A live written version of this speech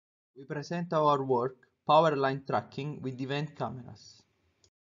We present our work, Powerline Tracking with Event Cameras.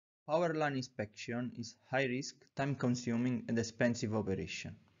 Powerline inspection is high-risk, time-consuming and expensive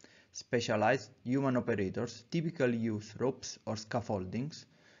operation. Specialized human operators typically use ropes or scaffoldings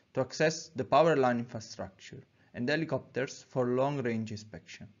to access the powerline infrastructure and helicopters for long-range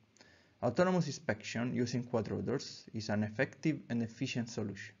inspection. Autonomous inspection using quadrotors is an effective and efficient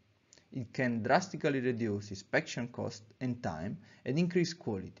solution. It can drastically reduce inspection cost and time and increase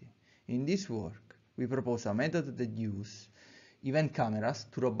quality. In this work, we propose a method that uses event cameras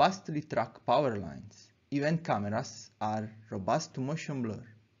to robustly track power lines. Event cameras are robust to motion blur,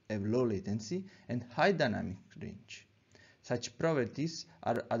 have low latency and high dynamic range. Such properties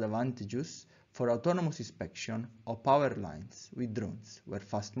are advantageous for autonomous inspection of power lines with drones, where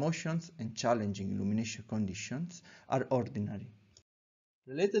fast motions and challenging illumination conditions are ordinary.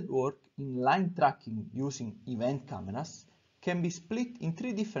 Related work in line tracking using event cameras can be split in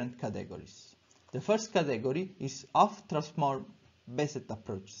three different categories. The first category is half-transform-based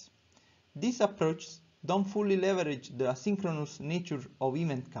approaches. These approaches don't fully leverage the asynchronous nature of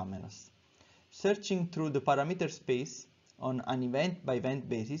event cameras. Searching through the parameter space on an event-by-event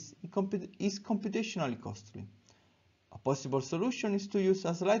basis is computationally costly. A possible solution is to use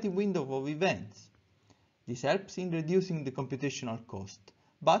a sliding window of events. This helps in reducing the computational cost,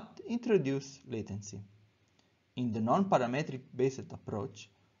 but introduces latency. In the non-parametric based approach,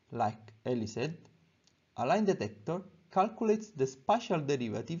 like Ellie said, a line detector calculates the spatial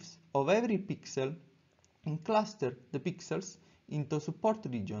derivatives of every pixel and clusters the pixels into support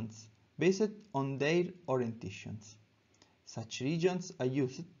regions based on their orientations. Such regions are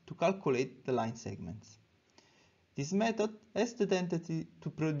used to calculate the line segments. This method has the tendency to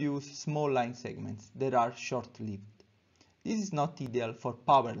produce small line segments that are short-lived. This is not ideal for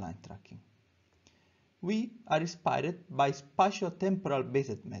power line tracking. We are inspired by spatio-temporal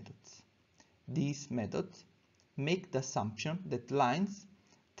based methods. These methods make the assumption that lines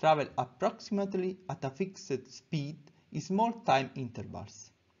travel approximately at a fixed speed in small time intervals.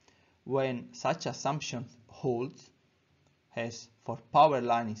 When such assumption holds, as for power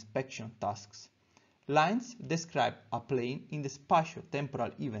line inspection tasks, lines describe a plane in the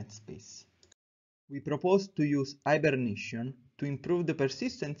spatio-temporal event space. We propose to use hibernation to improve the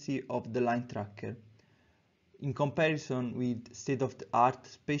persistency of the line tracker in comparison with state-of-the-art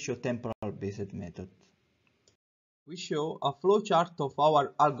spatio-temporal based methods. We show a flowchart of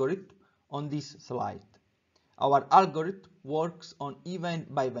our algorithm on this slide. Our algorithm works on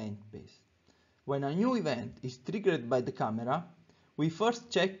event-by-event basis. When a new event is triggered by the camera, we first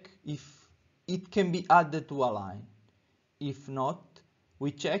check if it can be added to a line. If not,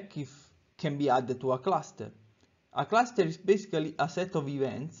 we check if it can be added to a cluster. A cluster is basically a set of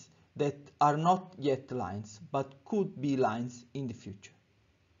events that are not yet lines, but could be lines in the future.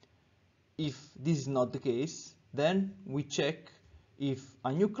 If this is not the case, then we check if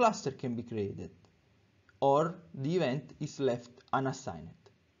a new cluster can be created, or the event is left unassigned.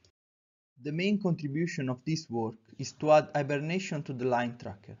 The main contribution of this work is to add hibernation to the line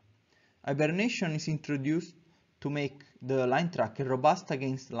tracker. Hibernation is introduced to make the line tracker robust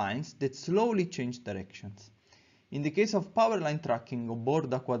against lines that slowly change directions. In the case of power line tracking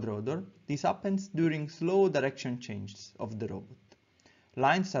aboard a quadrotor, this happens during slow direction changes of the robot.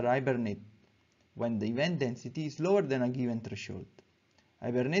 Lines are hibernated when the event density is lower than a given threshold.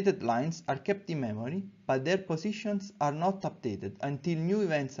 Hibernated lines are kept in memory, but their positions are not updated until new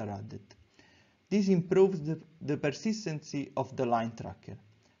events are added. This improves the persistency of the line tracker.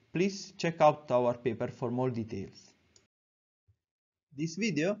 Please check out our paper for more details. This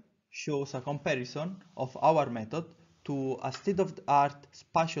video shows a comparison of our method to a state-of-the-art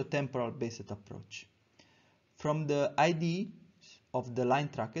spatio-temporal based approach. From the IDE of the line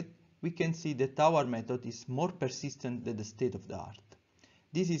tracker, we can see that our method is more persistent than the state-of-the-art.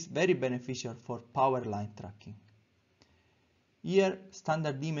 This is very beneficial for power line tracking. Here,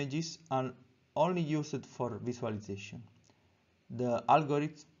 standard images are only used for visualization. The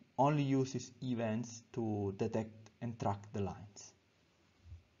algorithm only uses events to detect and track the lines.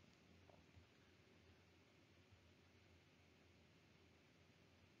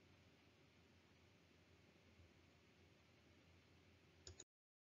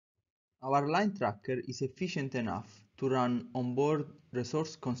 Our line tracker is efficient enough to run onboard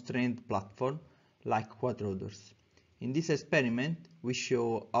resource-constrained platform like quadrotors. In this experiment, we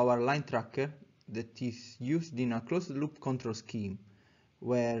show our line tracker that is used in a closed-loop control scheme,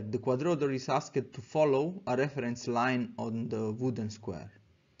 where the quadrotor is asked to follow a reference line on the wooden square.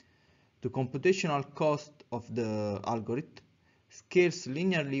 The computational cost of the algorithm scales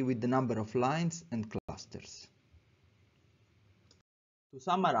linearly with the number of lines and clusters. To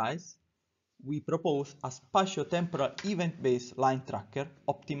summarize, we propose a spatio-temporal event-based line tracker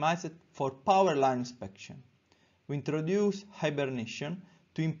optimized for power line inspection. We introduce hibernation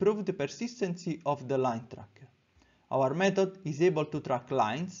to improve the persistency of the line tracker. Our method is able to track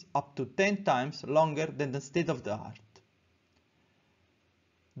lines up to 10 times longer than the state of the art.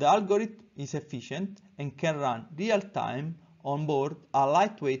 The algorithm is efficient and can run real-time on board a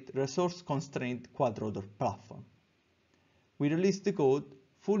lightweight resource-constrained quadrotor platform. We release the code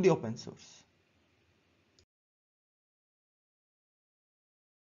fully open source.